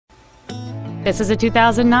This is a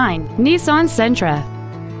 2009 Nissan Sentra.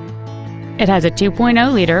 It has a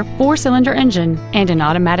 2.0-liter four-cylinder engine and an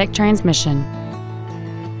automatic transmission.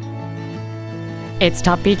 Its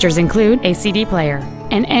top features include a CD player,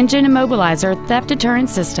 an engine immobilizer theft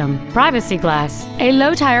deterrent system, privacy glass, a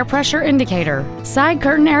low tire pressure indicator, side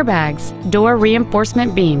curtain airbags, door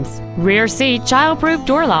reinforcement beams, rear seat child-proof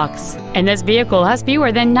door locks, and this vehicle has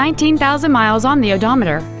fewer than 19,000 miles on the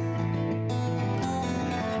odometer.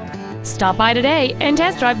 Stop by today and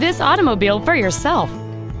test drive this automobile for yourself.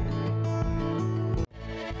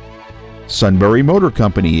 Sunbury Motor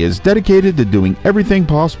Company is dedicated to doing everything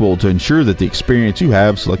possible to ensure that the experience you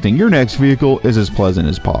have selecting your next vehicle is as pleasant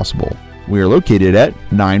as possible. We are located at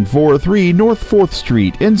 943 North 4th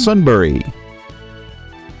Street in Sunbury.